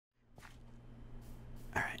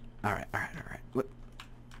Alright. What?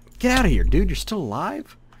 Get out of here, dude. You're still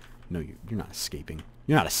alive? No, you're not escaping.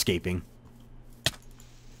 You're not escaping.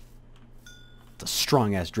 It's a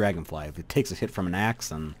strong-ass dragonfly. If it takes a hit from an axe,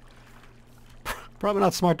 then probably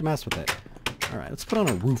not smart to mess with it. Alright, let's put on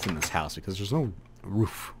a roof in this house because there's no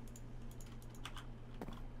roof.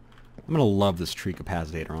 I'm gonna love this tree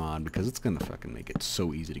capacitator on because it's gonna fucking make it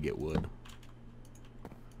so easy to get wood.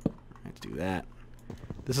 Let's do that.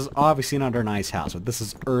 This is obviously not our nice house, but this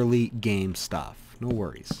is early game stuff. No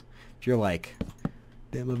worries. If you're like,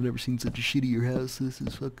 damn, I've never seen such a shittier house. This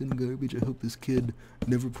is fucking garbage. I hope this kid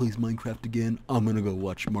never plays Minecraft again. I'm gonna go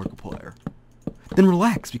watch Markiplier. Then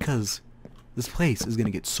relax because this place is gonna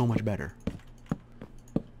get so much better.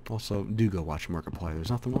 Also, do go watch Markiplier.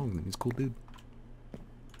 There's nothing wrong with him. He's a cool dude.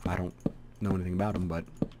 I don't know anything about him, but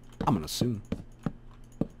I'm gonna assume.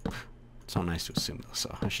 It's not nice to assume though,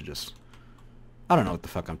 so I should just... I don't know what the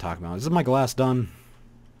fuck I'm talking about. Is my glass done?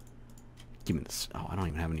 Give me this. Oh, I don't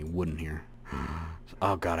even have any wood in here.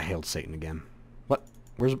 Oh god, I hailed Satan again. What?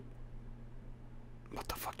 Where's... What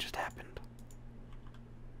the fuck just happened?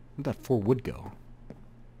 Where'd that 4 wood go?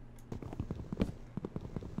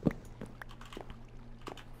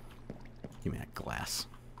 Give me that glass.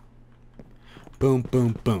 Boom,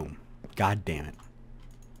 boom, boom. God damn it.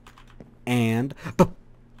 And...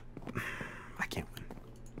 I can't win.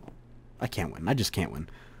 I can't win. I just can't win.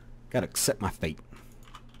 Gotta accept my fate.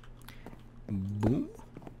 Boom.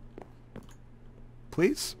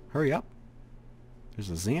 Please, hurry up. There's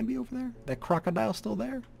a zombie over there? That crocodile still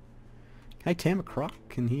there? Can I tame a croc?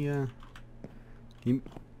 Can he,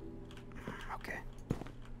 Okay.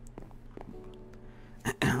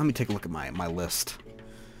 Let me take a look at my list.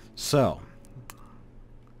 So...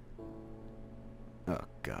 Oh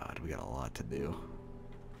god, we got a lot to do.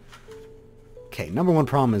 Okay, number one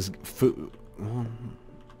problem is food.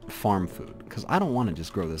 Farm food. Because I don't want to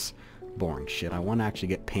just grow this boring shit. I want to actually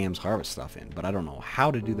get Pam's harvest stuff in, but I don't know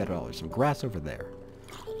how to do that at all. There's some grass over there.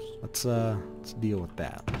 Let's deal with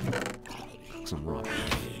that. Some rock.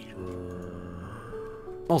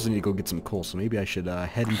 Also need to go get some coal, so maybe I should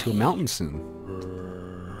head into a mountain soon.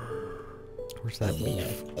 Where's that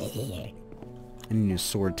beef? I need a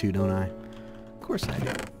sword too, don't I? Of course I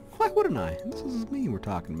do. Why wouldn't I? This is me we're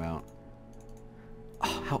talking about.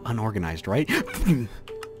 Oh, how unorganized, right? I'm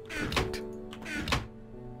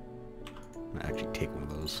gonna actually take one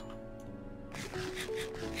of those.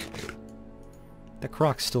 The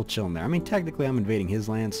croc's still chilling there. I mean, technically I'm invading his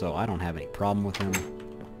land, so I don't have any problem with him.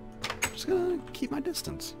 I'm just gonna keep my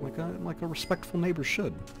distance, like a respectful neighbor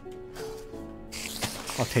should.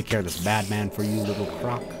 I'll take care of this bad man for you, little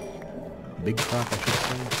croc. Big croc, I should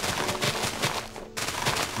say.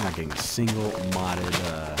 I'm not getting a single modded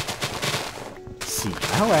seed.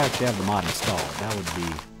 I hope I actually have the mod installed. That would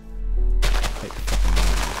be...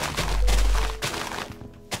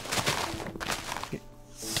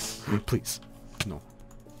 Please. No.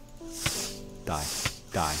 Die.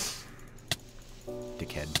 Die.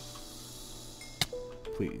 Dickhead.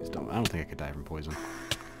 Please don't. I don't think I could die from poison.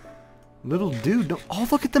 Little dude, don't... Oh,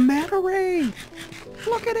 look at the manta ray!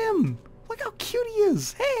 Look at him! Look how cute he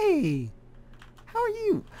is! Hey! How are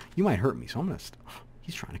you? You might hurt me, so I'm gonna...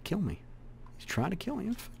 He's trying to kill me. He's trying to kill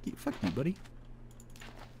me. Fuck you, buddy.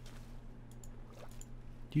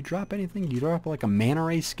 Do you drop anything? Do you drop like a manta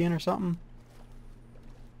ray skin or something?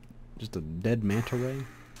 Just a dead manta ray?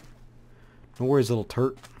 No worries, little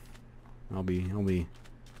turt. I'll be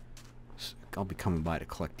coming by to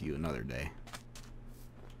collect you another day.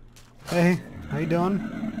 Hey, how you doing?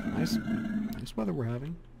 Nice weather we're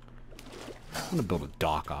having. I'm gonna build a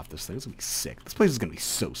dock off this thing. It's gonna be sick. This place is gonna be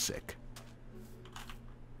so sick.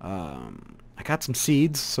 I got some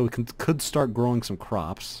seeds, so we could start growing some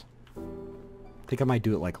crops. I think I might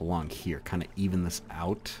do it like along here, kind of even this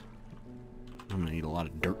out. I'm gonna need a lot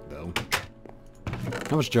of dirt though.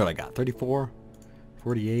 How much dirt I got? 34?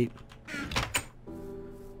 48?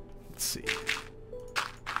 Let's see.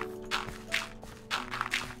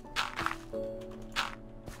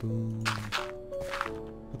 Boom.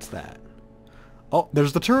 What's that? Oh,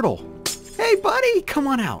 there's the turtle. Hey, buddy, come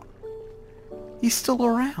on out. He's still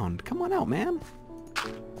around. Come on out, man.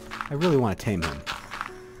 I really want to tame him.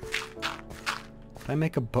 If I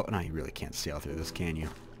make a boat... No, you really can't sail through this, can you?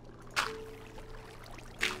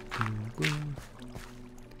 Boom, boom.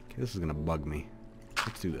 Okay, this is going to bug me.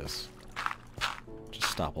 Let's do this. Just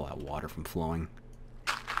stop all that water from flowing.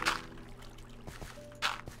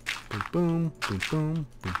 Boom, boom, boom,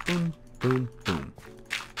 boom, boom, boom, boom.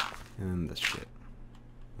 And this shit.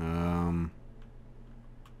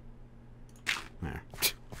 There.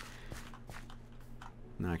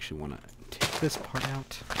 I actually want to take this part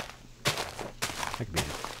out. That could be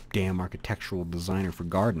damn architectural designer for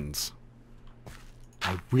gardens.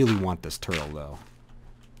 I really want this turtle, though.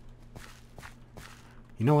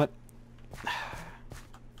 You know what?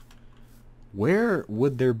 Where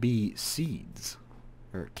would there be seeds?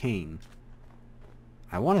 Or cane?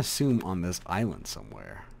 I want to assume on this island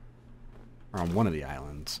somewhere. Or on one of the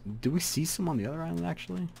islands. Do we see some on the other island,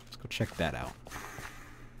 actually? Let's go check that out.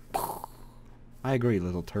 I agree,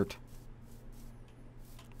 little turt.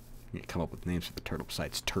 You need to come up with names for the turtle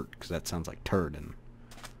besides Turt, because that sounds like turd, and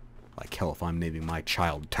like hell if I'm naming my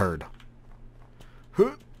child Turd.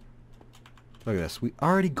 Huh. Look at this. We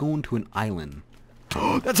already going to an island.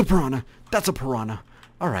 Oh, that's a piranha! That's a piranha!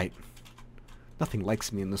 Alright. Nothing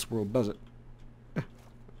likes me in this world, does it? At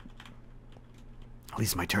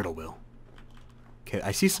least my turtle will. Okay,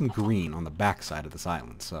 I see some green on the backside of this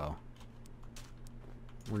island, so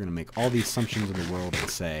we're going to make all the assumptions in the world and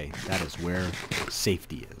say that is where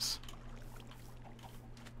safety is.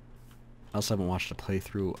 I also haven't watched a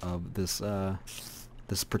playthrough of this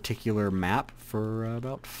this particular map for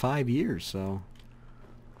about 5 years, so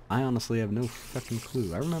I honestly have no fucking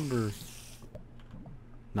clue. I remember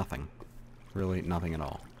nothing. Really, nothing at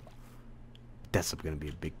all. That's going to be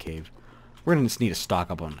a big cave. We're going to just need to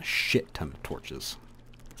stock up on a shit ton of torches.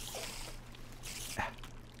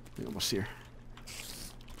 We're almost here.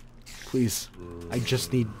 Please, I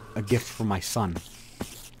just need a gift for my son.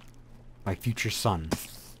 My future son.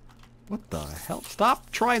 What the hell? Stop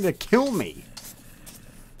trying to kill me!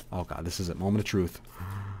 Oh god, this is it. Moment of truth.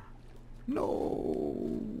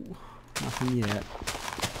 No. Nothing yet.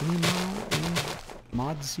 Any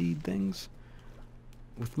mod seed things?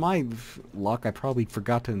 With my luck, I probably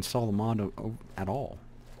forgot to install the mod at all.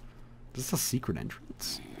 Is this a secret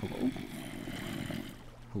entrance? Hello?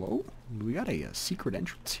 Hello? Do we got a secret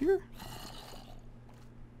entrance here?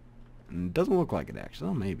 Doesn't look like it, actually.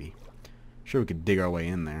 Oh, maybe. Sure, we could dig our way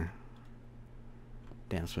in there.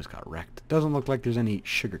 Damn, this place got wrecked. Doesn't look like there's any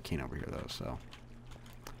sugarcane over here, though, so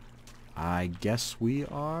I guess we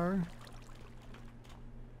are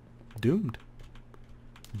doomed.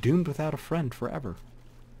 Doomed without a friend forever.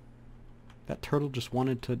 That turtle just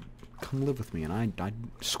wanted to come live with me, and I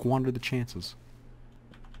squandered the chances.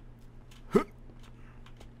 Let's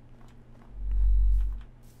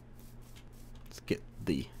get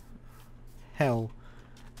the hell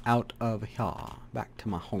out of here. Back to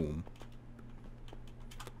my home.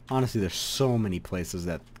 Honestly, there's so many places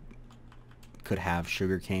that could have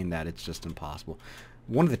sugarcane that it's just impossible.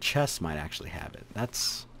 One of the chests might actually have it.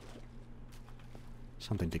 That's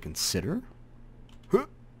something to consider. God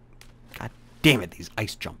damn it, these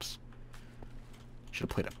ice jumps. Should have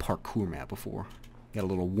played a parkour map before. Got a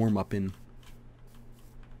little warm up in.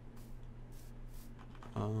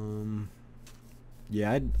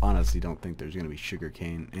 Yeah, I honestly don't think there's gonna be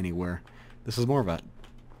sugarcane anywhere. This is more of a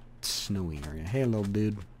snowy area. Hey, little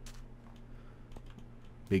dude.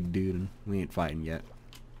 Big dude, and we ain't fighting yet.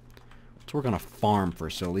 Let's work on a farm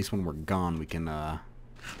first, so at least when we're gone, we can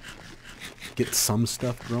get some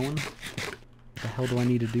stuff growing. What the hell do I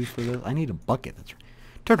need to do for this? I need a bucket. That's right.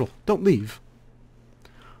 Turtle, don't leave.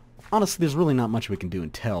 Honestly, there's really not much we can do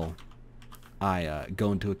until I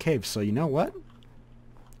go into a cave. So you know what?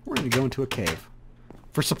 We're going to go into a cave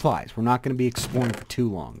for supplies. We're not going to be exploring for too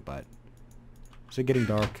long, but is it getting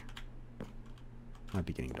dark? Might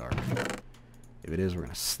be getting dark. If it is, we're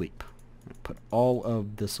going to sleep. I'm going to put all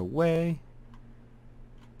of this away.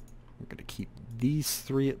 We're going to keep these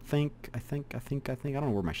three, I think. I don't know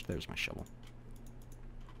where there's my shovel.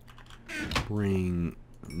 Bring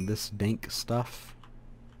this dank stuff.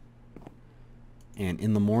 And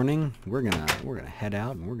in the morning, we're gonna head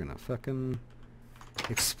out and we're gonna fucking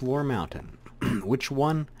explore mountain. Which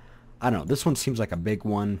one? I don't know. This one seems like a big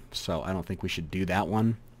one, so I don't think we should do that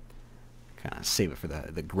one. Kind of save it for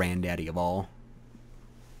the granddaddy of all.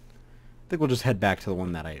 I think we'll just head back to the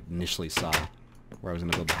one that I initially saw, where I was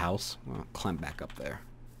gonna build the house. I'll climb back up there.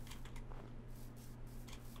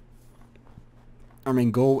 Our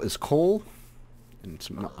main goal is coal and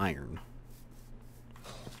some iron.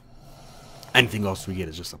 Anything else we get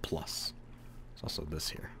is just a plus. There's also this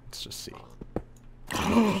here. Let's just see.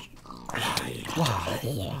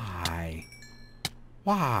 Why?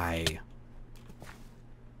 Why?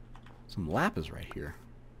 Some lapis right here.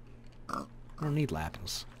 I don't need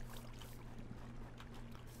lapis.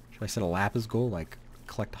 Should I set a lapis goal? Like,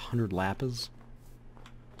 collect 100 lapis?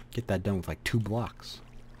 Get that done with like 2 blocks.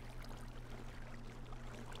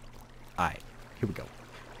 Alright, here we go.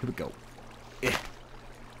 Here we go. Eh.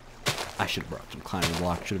 I should have brought some climbing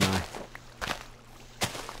blocks, shouldn't I?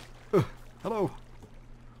 Hello,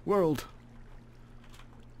 world.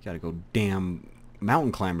 Gotta go damn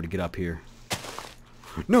mountain climber to get up here.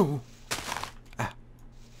 No! Ah.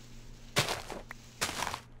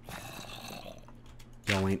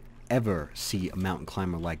 Y'all ain't ever see a mountain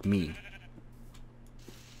climber like me.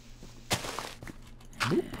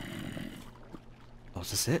 Boop. Oh,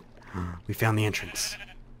 is this it? We found the entrance.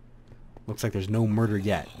 Looks like there's no murder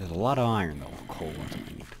yet. There's a lot of iron, though. Coal, that's what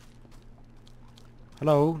we need.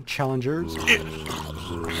 Hello, challengers.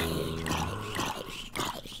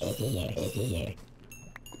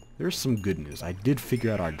 There's some good news. I did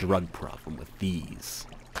figure out our drug problem with these.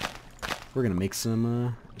 We're gonna make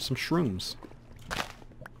some shrooms.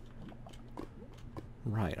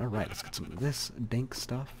 Right, alright, let's get some of this dank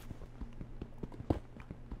stuff.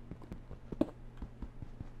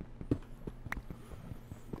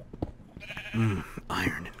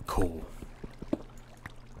 Iron and coal.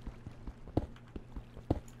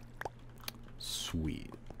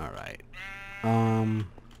 Sweet. Alright.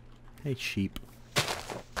 Hey sheep.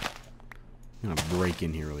 I'm gonna break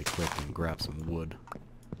in here really quick and grab some wood.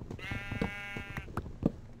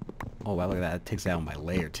 Oh wow, look at that. It takes down my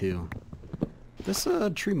layer too. This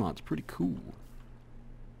tree mod's pretty cool.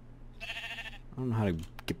 I don't know how to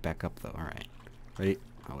get back up though. Alright. Ready?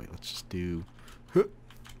 Oh wait, let's just do could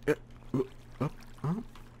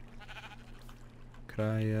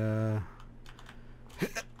I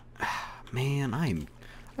man, I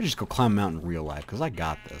just go climb a mountain in real life because I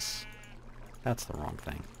got this. That's the wrong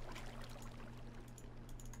thing.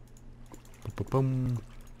 Boom.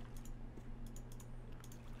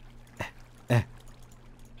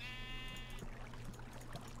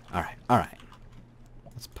 Alright, alright.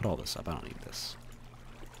 Let's put all this up. I don't need this.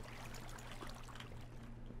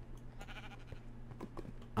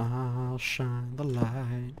 I'll shine the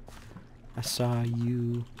light. I saw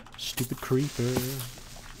you, stupid creeper.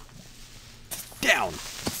 Down!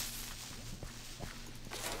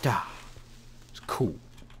 Duh. It's cool.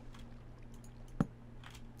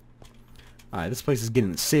 Alright, this place is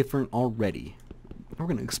getting safer already. We're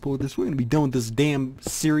gonna explore this. We're gonna be done with this damn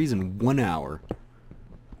series in 1 hour.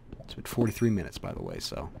 It's been 43 minutes, by the way,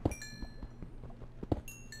 so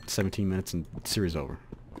 17 minutes and series over.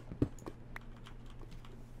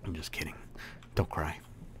 I'm just kidding. Don't cry.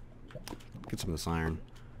 Get some of this iron.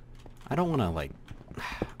 I don't want to, like...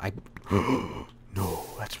 No,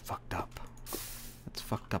 that's fucked up. That's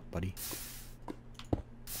fucked up, buddy.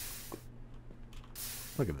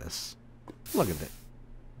 Look at this. Look at it.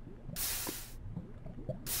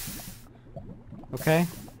 Okay.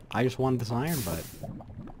 I just wanted this iron, but...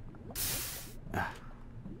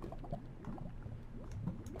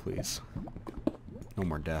 Please. No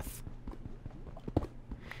more death.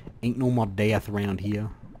 Ain't no more death around here.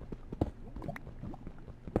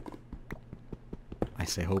 I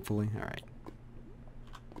say hopefully. Alright.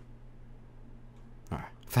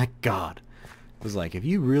 Alright. Thank God. It was like, if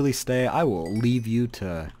you really stay, I will leave you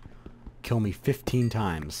to kill me 15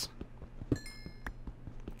 times.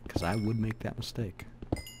 Because I would make that mistake.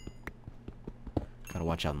 Gotta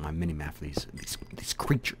watch out on my minimap for these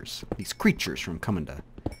creatures. These creatures from coming to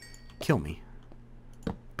kill me.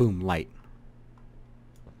 Boom, light.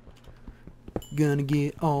 Gonna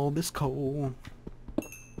get all this coal.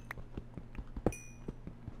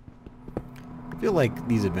 I feel like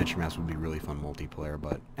these adventure maps would be really fun multiplayer,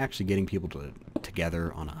 but actually getting people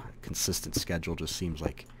together on a consistent schedule just seems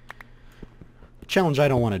like a challenge I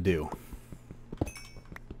don't want to do.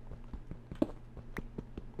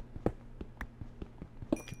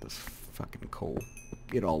 Get this fucking coal.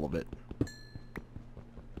 Get all of it.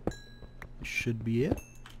 Should be it.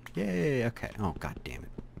 Yay, okay. Oh, god damn it.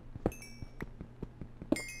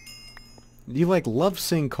 You, like, love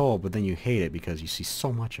seeing coal, but then you hate it because you see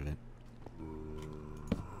so much of it.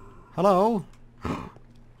 Hello?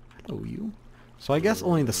 Hello, you. So I guess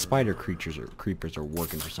only the spider creatures or creepers are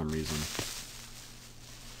working for some reason.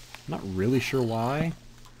 Not really sure why.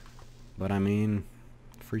 But I mean,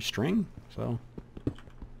 free string, so.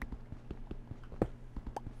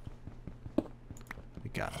 We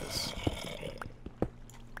got this.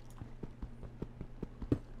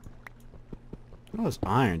 Oh, it's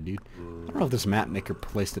iron, dude. I don't know if this map maker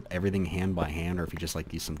placed it everything hand by hand or if he just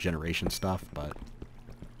like used some generation stuff, but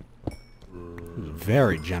he was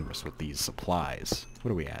very generous with these supplies.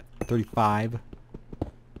 What are we at? 35?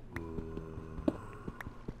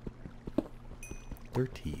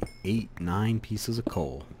 9 pieces of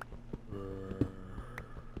coal.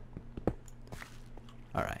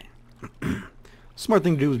 Alright. Smart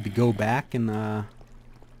thing to do would be go back and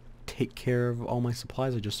take care of all my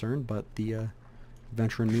supplies I just earned, but the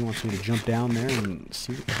adventurer in me wants me to jump down there and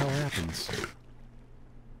see what the hell happens.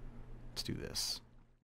 Let's do this.